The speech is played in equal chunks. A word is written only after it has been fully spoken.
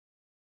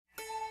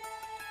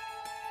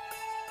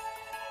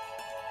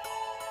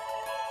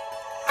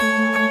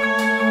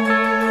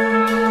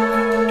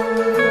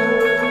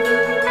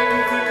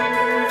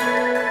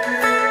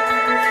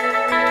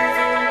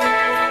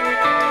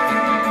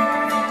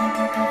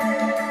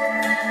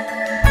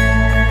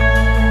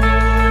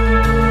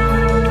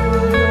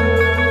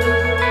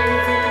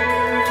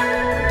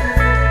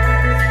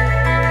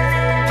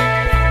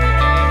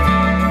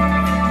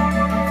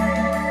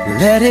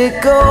Let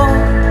it go.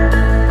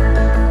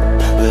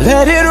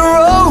 Let it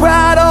roll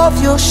right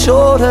off your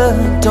shoulder.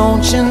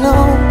 Don't you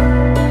know?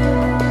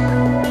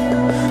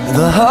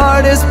 The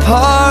hardest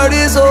part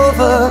is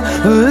over.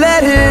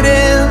 Let it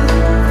in.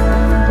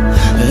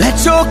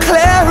 Let your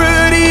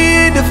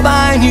clarity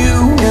define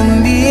you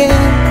in the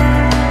end.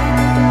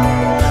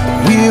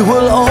 We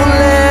will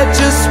only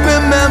just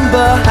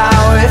remember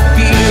how it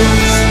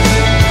feels.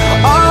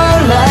 Our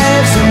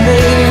lives are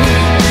made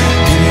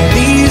in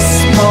these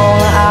small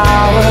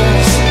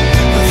hours,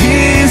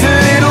 these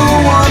little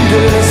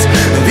wonders,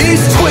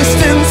 these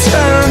twists and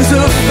turns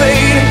of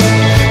fate.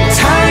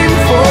 Time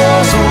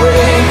falls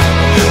away,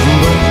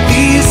 but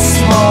these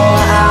small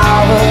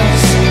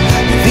hours,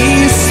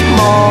 these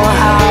small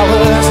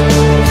hours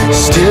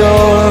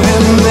still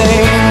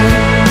remain.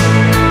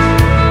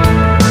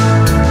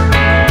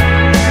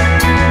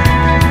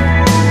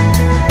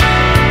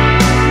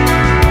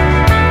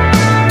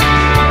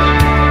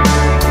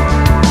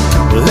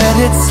 Let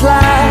it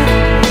slide.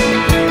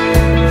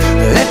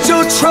 Let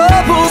your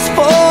troubles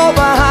fall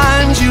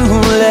behind you.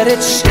 Let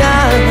it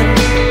shine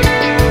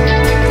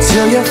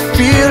till you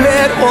feel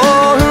it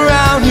all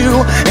around you.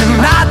 And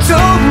I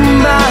don't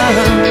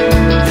mind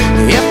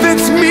if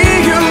it's me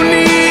you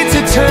need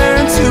to turn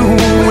to.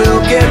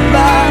 We'll get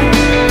by.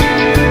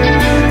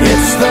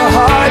 It's the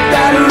heart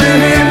that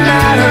really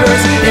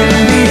matters in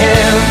the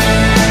end.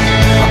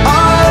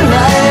 Our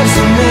lives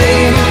are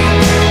made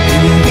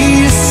in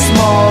these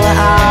small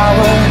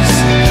hours,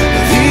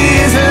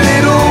 these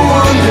little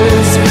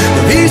wonders,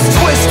 these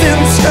twists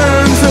and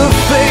turns of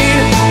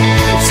fate.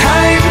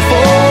 Time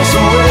falls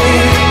away,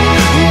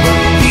 but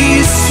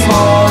these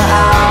small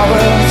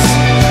hours,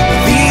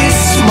 these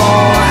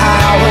small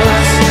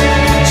hours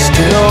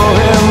still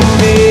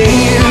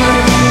remain.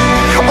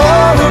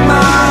 All of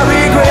my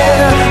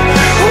regret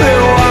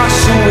will wash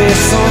away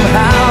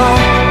somehow,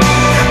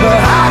 but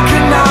I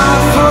cannot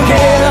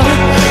forget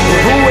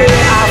the way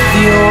I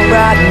feel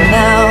right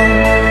now.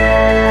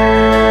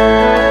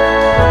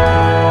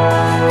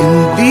 In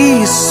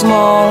these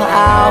small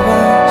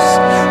hours,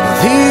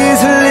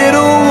 these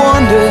little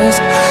wonders,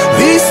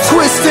 these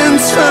twists and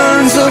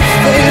turns of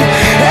fate.